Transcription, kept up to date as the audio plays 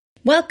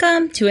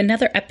Welcome to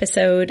another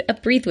episode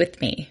of Breathe With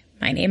Me.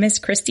 My name is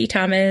Christy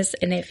Thomas,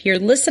 and if you're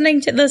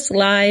listening to this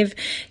live,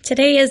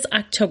 today is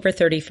October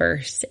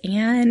 31st.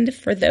 And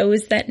for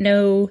those that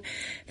know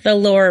the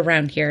lore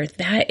around here,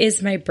 that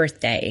is my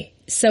birthday.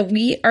 So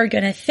we are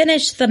going to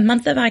finish the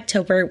month of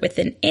October with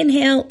an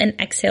inhale and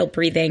exhale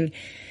breathing,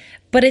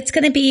 but it's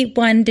going to be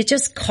one to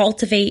just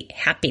cultivate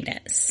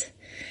happiness.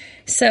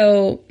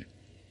 So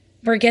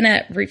we're going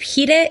to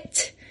repeat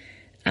it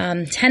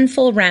 10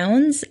 full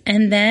rounds,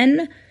 and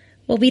then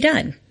we'll be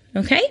done.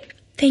 Okay?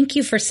 Thank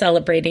you for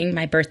celebrating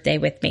my birthday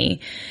with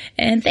me.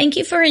 And thank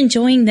you for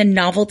enjoying the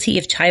novelty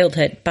of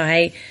childhood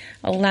by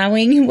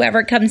allowing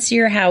whoever comes to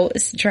your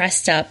house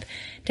dressed up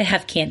to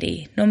have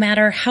candy, no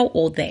matter how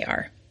old they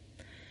are.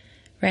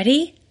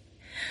 Ready?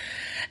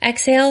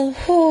 Exhale.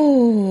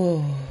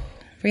 Whoo.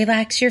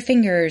 Relax your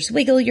fingers,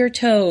 wiggle your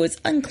toes,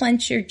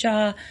 unclench your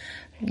jaw,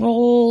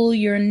 roll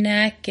your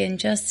neck, and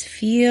just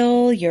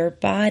feel your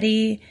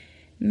body.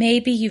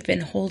 Maybe you've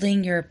been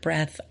holding your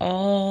breath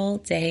all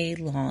day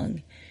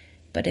long.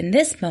 But in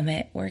this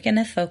moment, we're going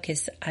to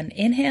focus on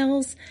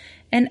inhales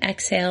and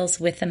exhales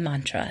with a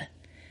mantra.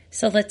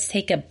 So let's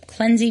take a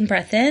cleansing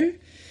breath in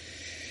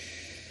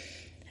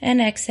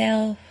and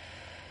exhale.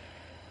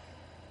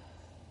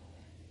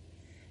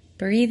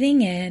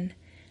 Breathing in,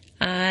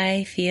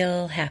 I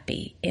feel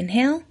happy.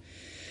 Inhale.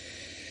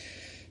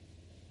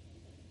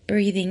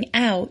 Breathing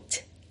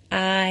out,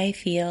 I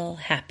feel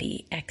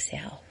happy.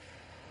 Exhale.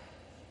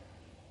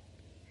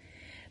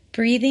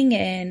 Breathing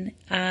in,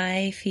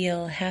 I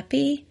feel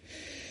happy.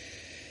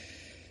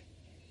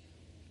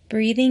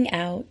 Breathing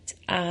out,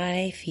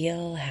 I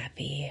feel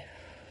happy.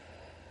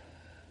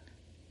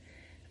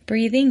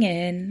 Breathing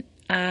in,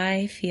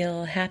 I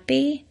feel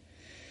happy.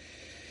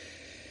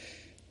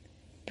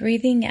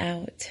 Breathing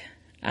out,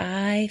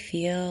 I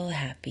feel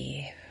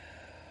happy.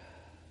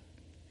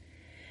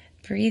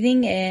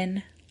 Breathing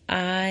in,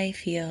 I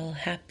feel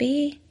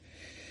happy.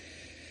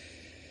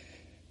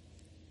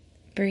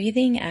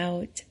 Breathing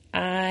out,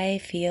 I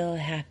feel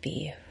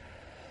happy.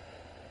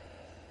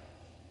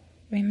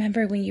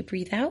 Remember, when you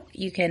breathe out,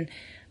 you can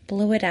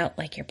blow it out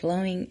like you're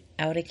blowing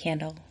out a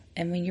candle.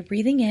 And when you're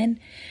breathing in,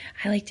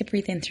 I like to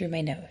breathe in through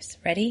my nose.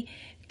 Ready?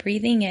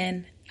 Breathing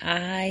in,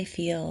 I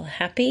feel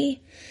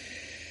happy.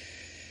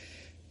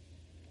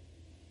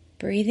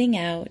 Breathing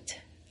out,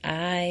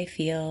 I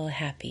feel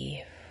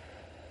happy.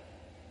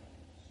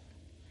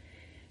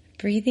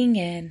 Breathing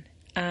in,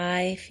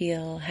 I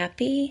feel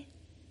happy.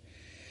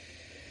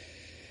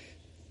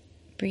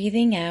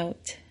 Breathing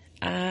out,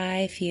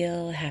 I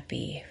feel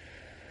happy.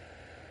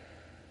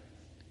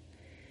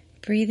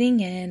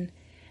 Breathing in,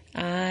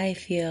 I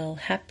feel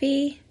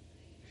happy.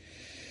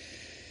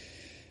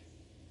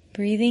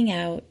 Breathing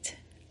out,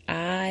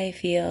 I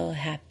feel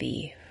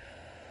happy.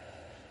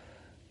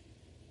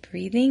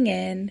 Breathing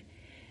in,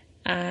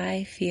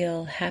 I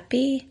feel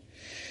happy.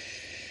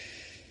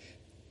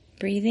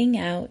 Breathing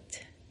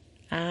out,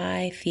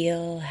 I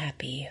feel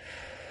happy.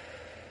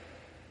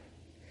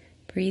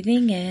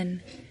 Breathing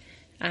in,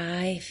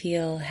 I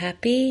feel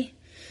happy.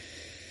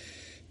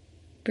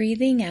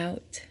 Breathing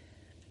out,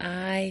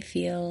 I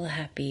feel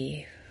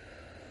happy.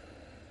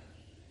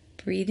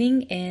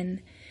 Breathing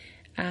in,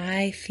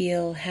 I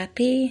feel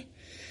happy.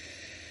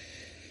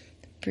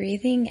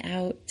 Breathing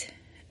out,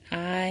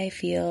 I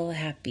feel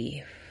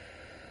happy.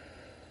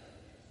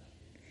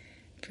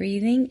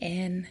 Breathing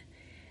in,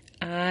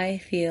 I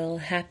feel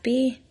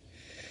happy.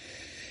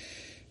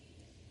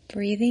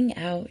 Breathing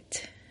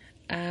out,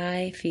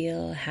 I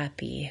feel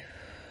happy.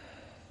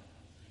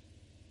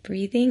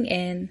 Breathing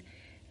in,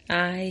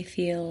 I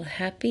feel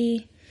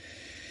happy.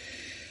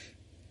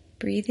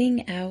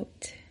 Breathing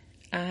out,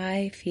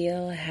 I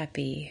feel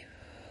happy.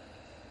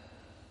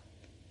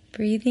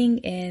 Breathing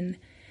in,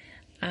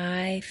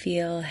 I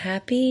feel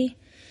happy.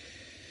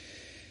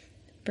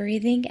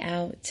 Breathing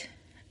out,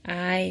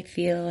 I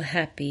feel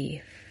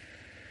happy.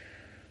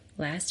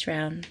 Last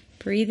round.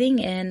 Breathing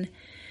in,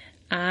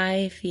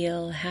 I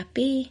feel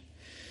happy.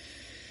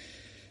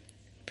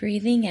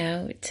 Breathing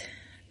out,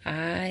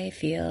 I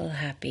feel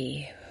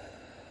happy.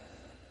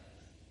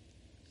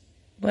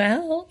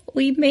 Well,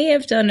 we may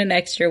have done an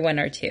extra one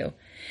or two,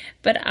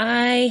 but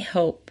I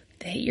hope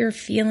that you're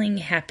feeling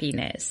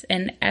happiness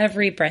in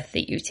every breath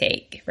that you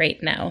take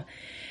right now.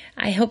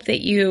 I hope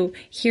that you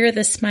hear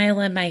the smile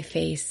on my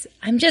face.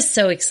 I'm just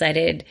so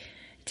excited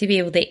to be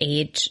able to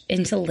age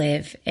and to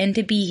live and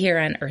to be here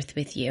on earth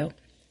with you.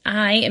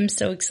 I am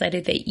so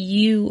excited that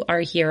you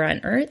are here on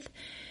earth,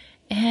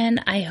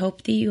 and I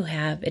hope that you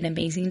have an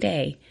amazing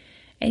day.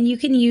 And you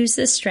can use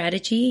this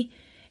strategy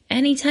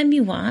anytime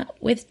you want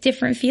with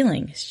different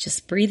feelings.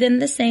 Just breathe in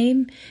the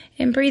same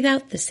and breathe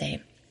out the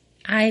same.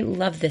 I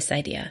love this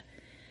idea.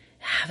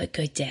 Have a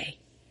good day.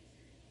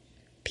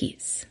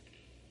 Peace.